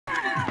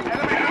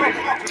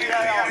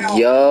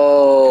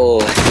Yo,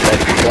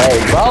 let's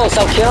go. Bro,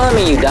 stop killing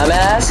me, you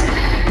dumbass.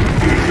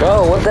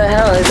 Bro, what the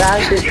hell? His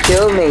ass just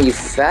killed me, you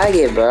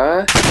faggot,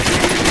 bro.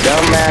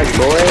 Dumbass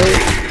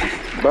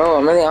boy. Bro,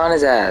 I'm really on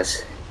his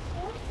ass.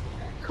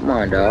 Come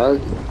on, dog.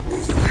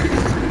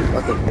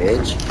 Fucking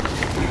bitch.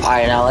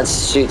 Alright, now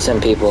let's shoot some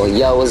people.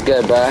 Yo, what's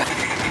good, bro?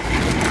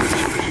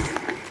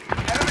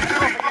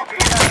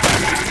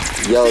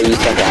 Yo, you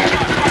suck ass.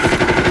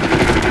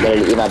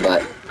 Better eat my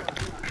butt.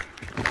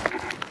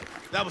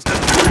 That was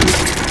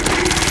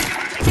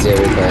Zero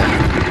repair.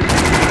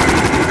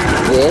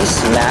 This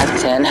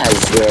MAC-10 has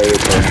zero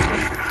repair.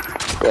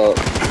 Well,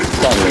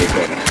 some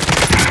repair.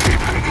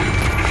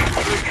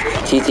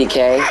 TTK,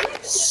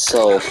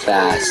 so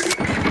fast.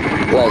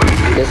 Look,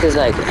 this is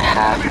like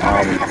half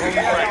armor.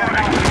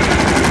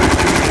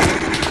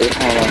 It's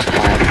almost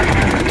half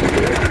armor.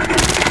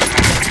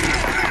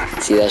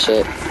 See that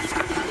shit?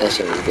 That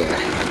shit was good.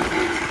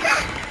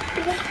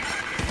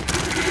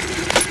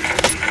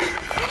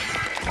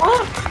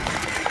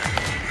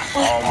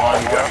 oh my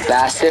god.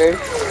 Bastard.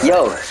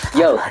 Yo,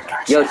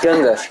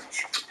 Tunga.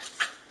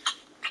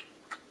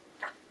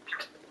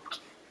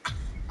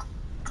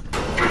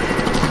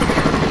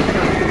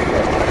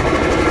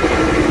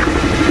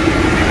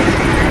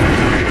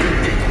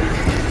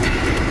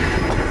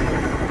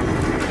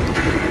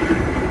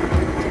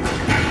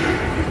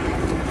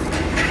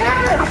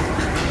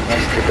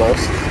 That's the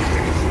ghost.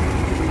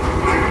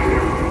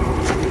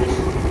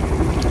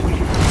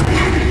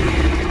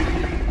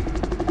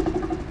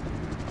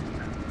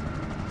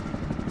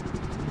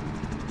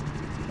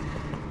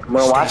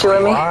 Wanna watch it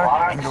with me?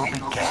 And you'll be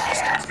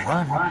gassed.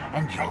 Run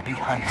and you'll be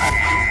hunted.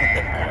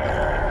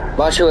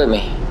 Watch it with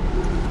me.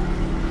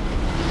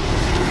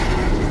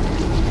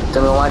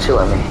 Then we'll watch it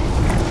with me.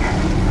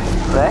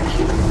 Okay?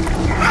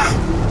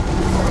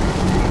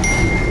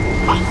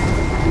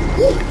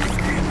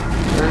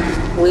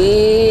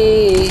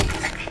 We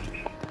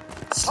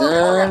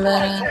some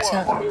at a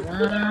time.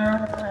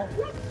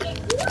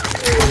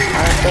 I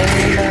think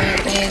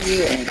about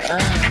you and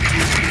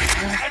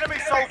Enemy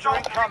soldier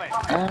incoming. I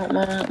don't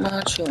want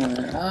much you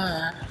and I.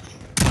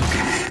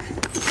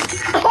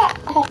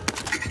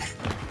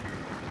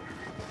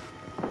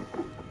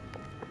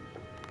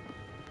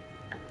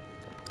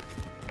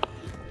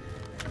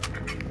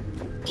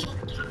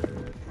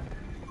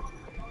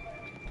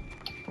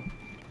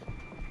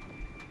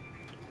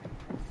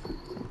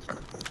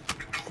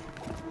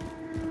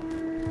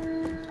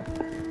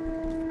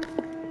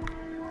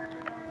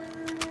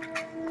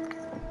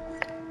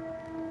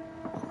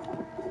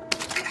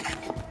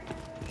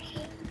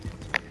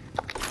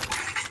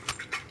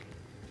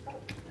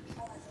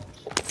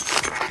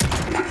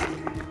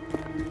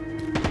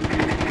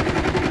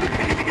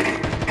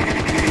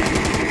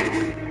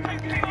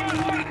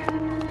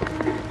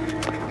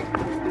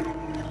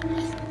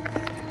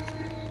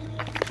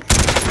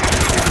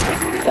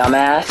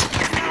 Dumbass.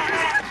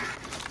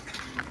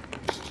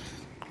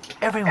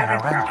 Everyone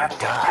around you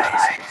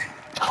dies.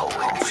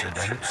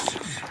 Coincidence?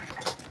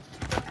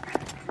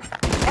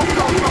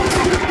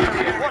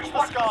 Watch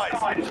the skies.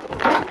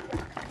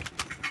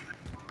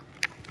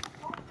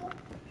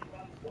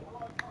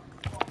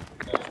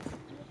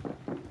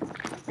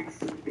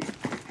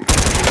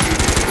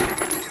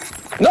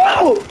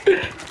 No!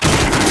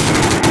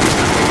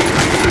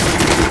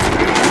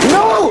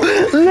 No!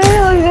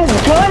 Literally, this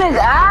gun is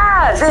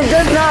ass! It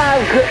does not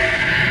have good.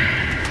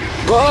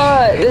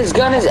 But this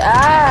gun is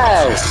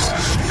ass!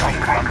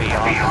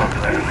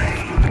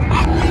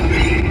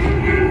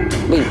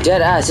 Wait,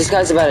 dead ass. This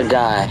guy's about to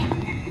die.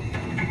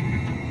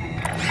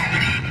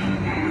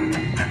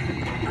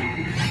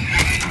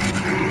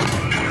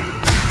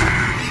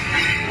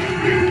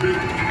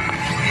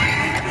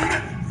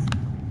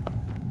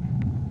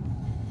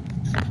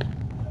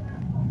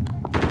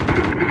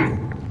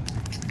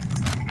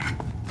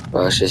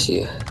 Well, it's just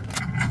you.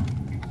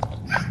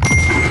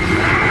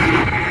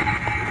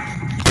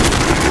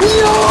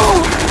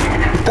 No!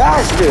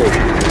 Bastard!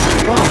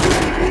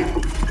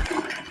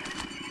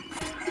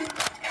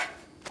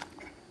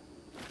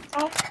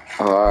 Oh.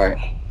 Alright.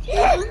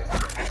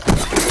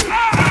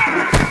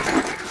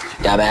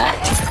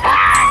 Dumbass.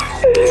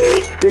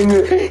 Dunga,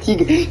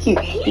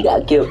 he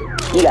got killed.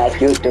 He got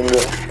killed, Dunga.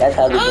 That's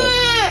how the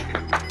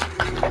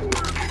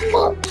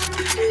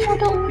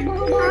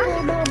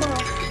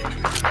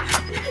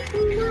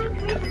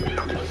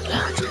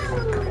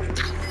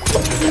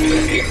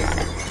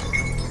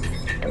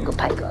Dunga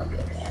pike up.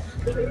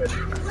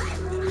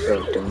 Bro,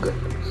 Dunga.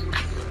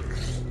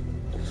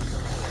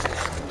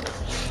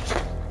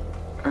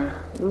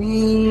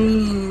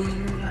 We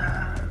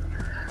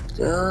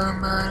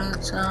some other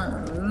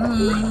time.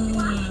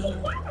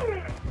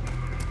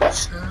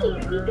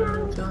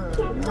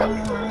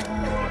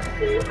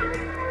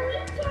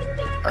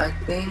 I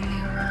think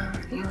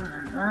about you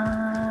and I.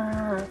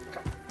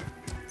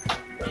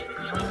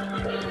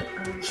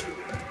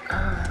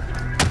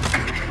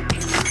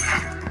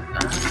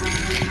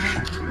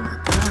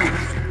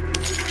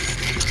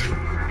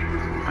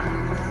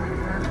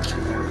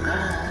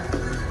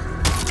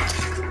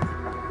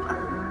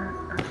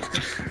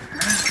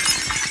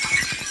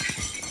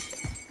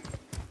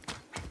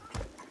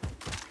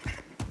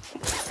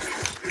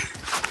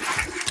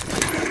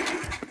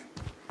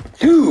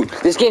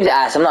 This game's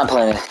ass. I'm not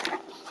playing it.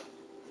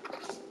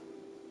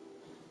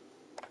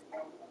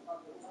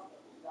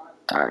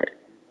 Alright.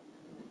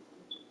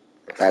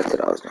 Back to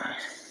those, man.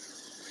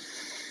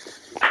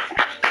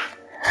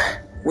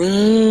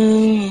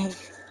 We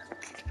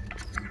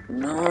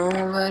know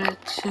where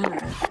to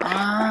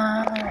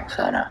find.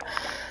 Shut up.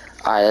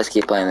 Alright, let's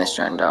keep playing this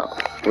trend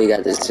out. We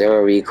got this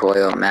zero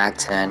recoil Mac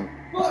 10.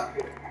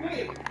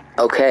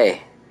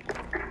 Okay.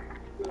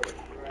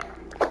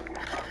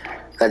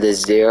 Got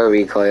this zero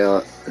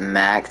recoil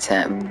Mac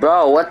 10.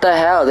 Bro, what the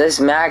hell? This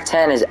Mac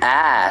 10 is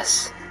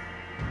ass.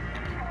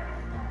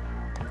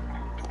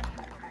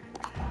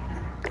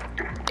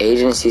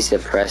 Agency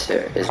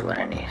suppressor is what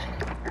I need.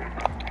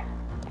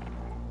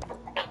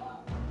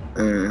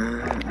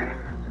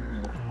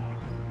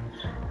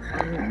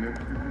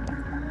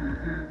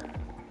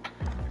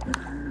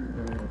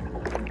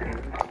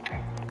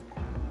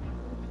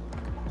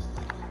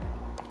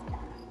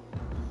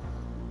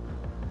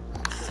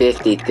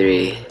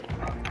 $53.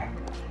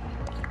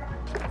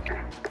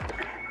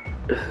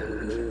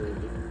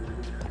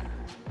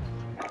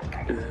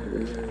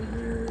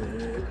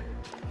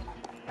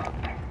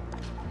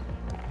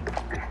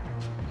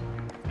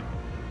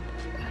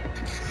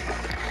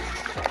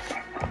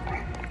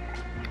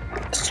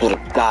 I swear to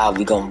God,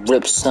 we gon'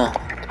 rip some.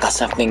 Got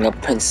some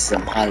fingerprints,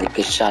 some Holly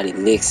good shotty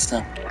licks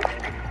some.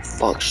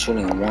 Fuck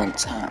shooting one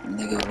time,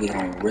 nigga, we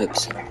gon' rip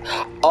some.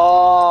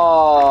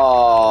 Oh,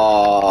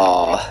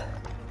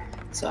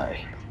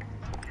 sorry.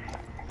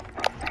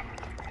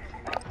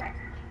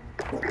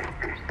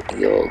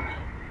 Yo.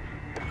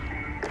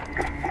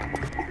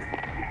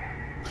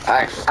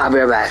 Alright, I'll be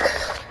right back.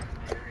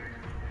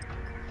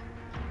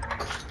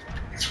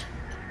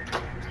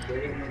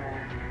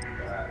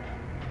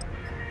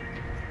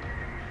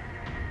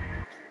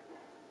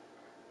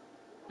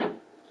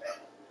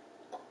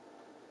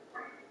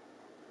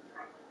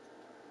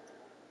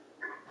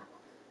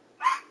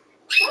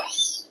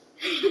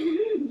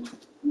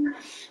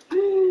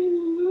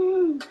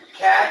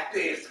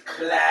 Cactus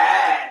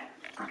Clan.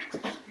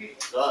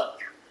 Look.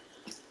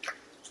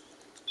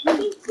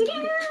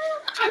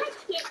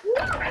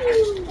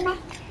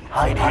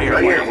 Hide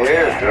here,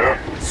 girl.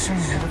 Soon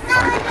the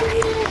fun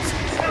begins.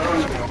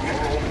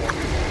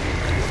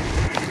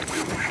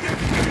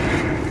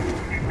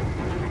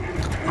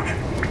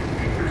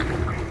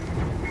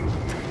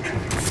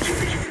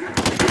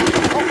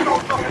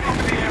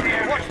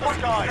 Watch the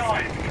skies.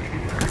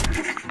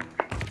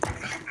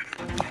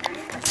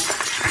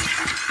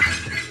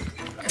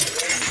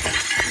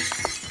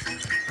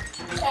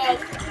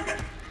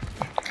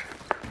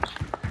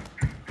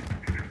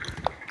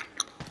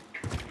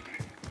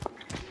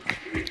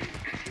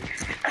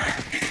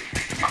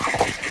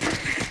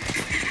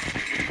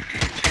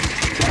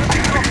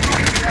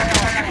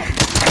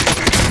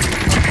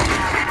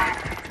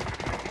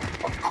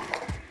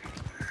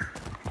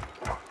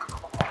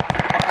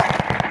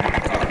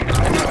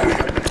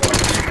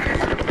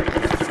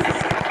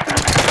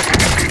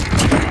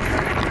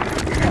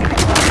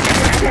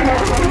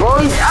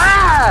 Boys,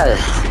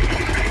 ass!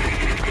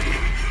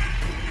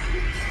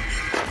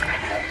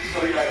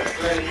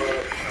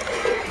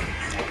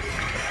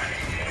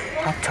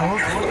 I told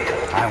you,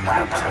 I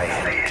want to play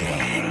a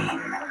game.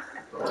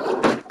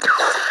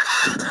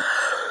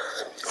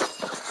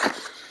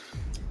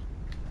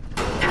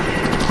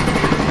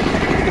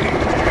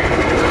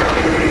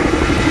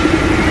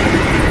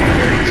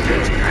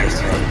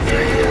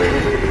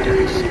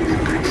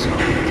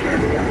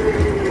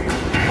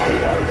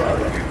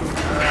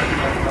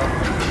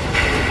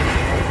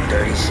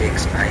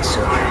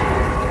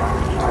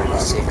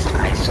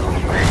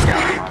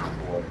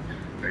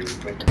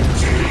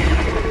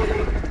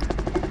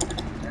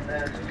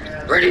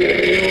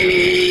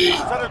 Ready!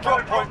 Set a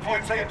drop point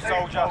for your team,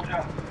 soldier.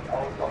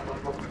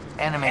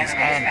 Enemies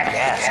and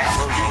gas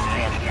closing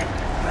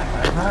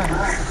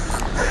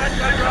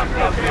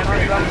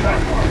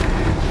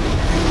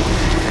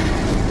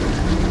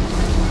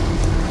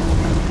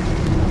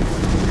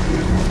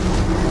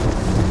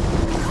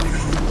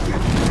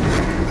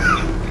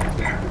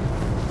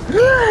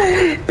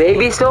in.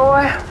 Baby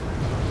sword?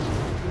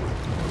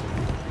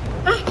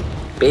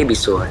 Baby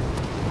sword.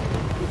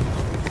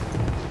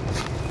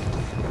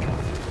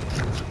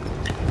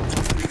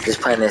 Just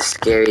playing this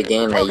scary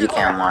game that you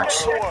can't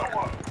watch.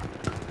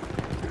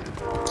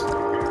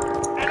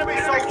 Enemy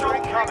soldier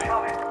incoming.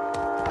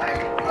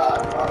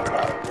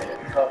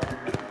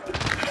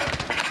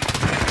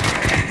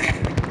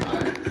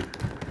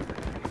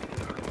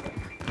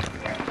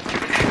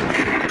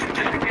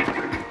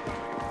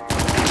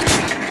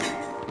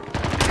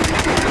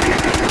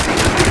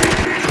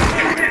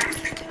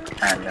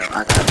 I know, I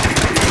thought.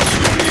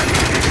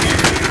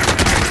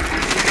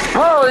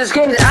 Bro, this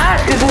game's ass.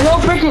 There's no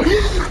freaking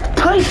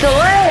place to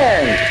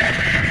land.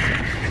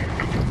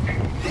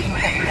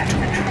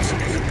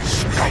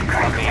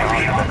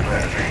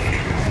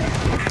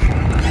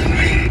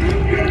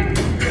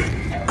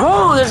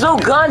 Bro, there's no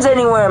guns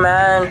anywhere,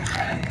 man.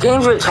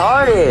 Game's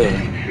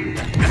retarded.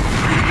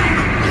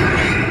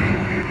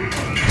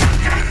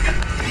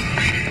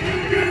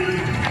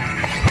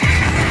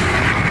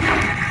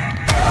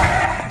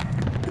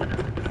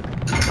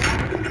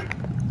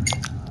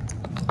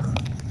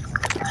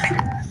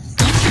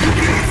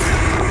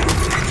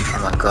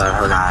 god,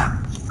 hold on.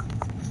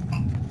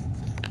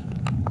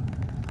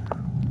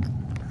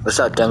 What's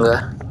up,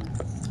 Dunga?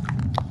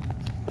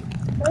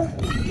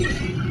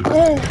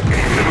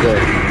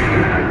 Good.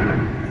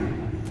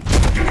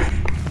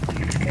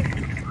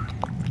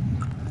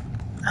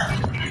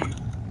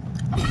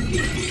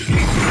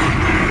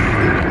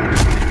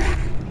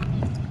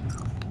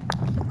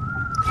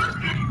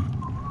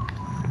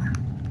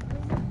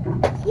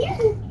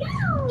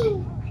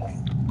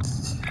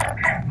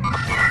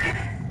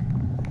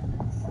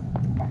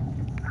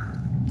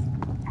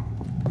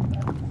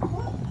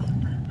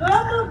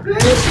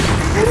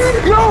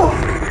 Yo!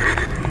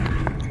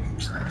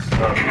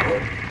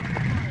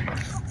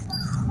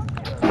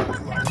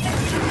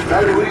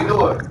 Daddy, what are you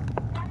doing?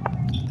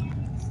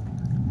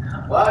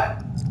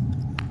 What?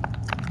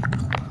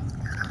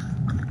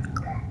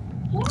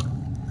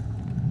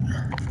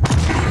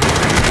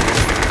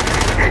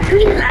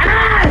 He's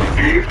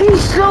ass!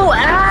 He's so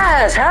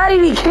ass! How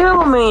did he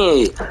kill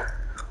me?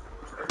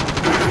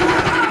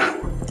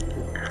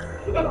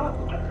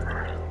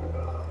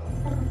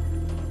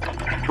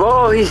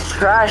 Bro, he's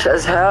trash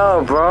as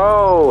hell,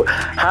 bro.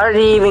 How did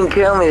he even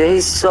kill me?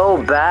 He's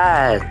so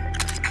bad.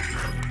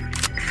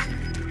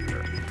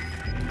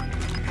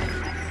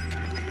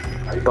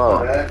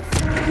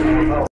 Bro.